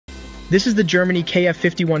This is the Germany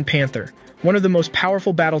KF-51 Panther, one of the most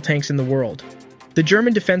powerful battle tanks in the world. The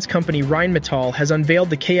German defense company Rheinmetall has unveiled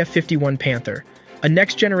the KF-51 Panther, a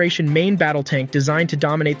next-generation main battle tank designed to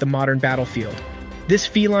dominate the modern battlefield. This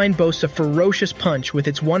feline boasts a ferocious punch with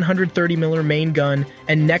its 130mm main gun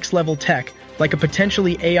and next-level tech, like a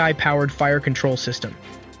potentially AI-powered fire control system.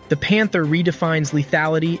 The Panther redefines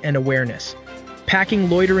lethality and awareness. Packing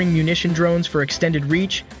loitering munition drones for extended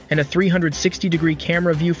reach and a 360-degree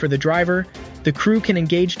camera view for the driver, the crew can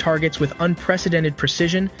engage targets with unprecedented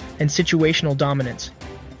precision and situational dominance.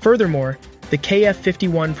 Furthermore, the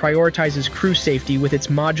KF-51 prioritizes crew safety with its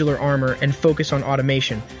modular armor and focus on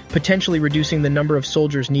automation, potentially reducing the number of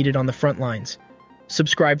soldiers needed on the front lines.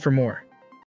 Subscribe for more.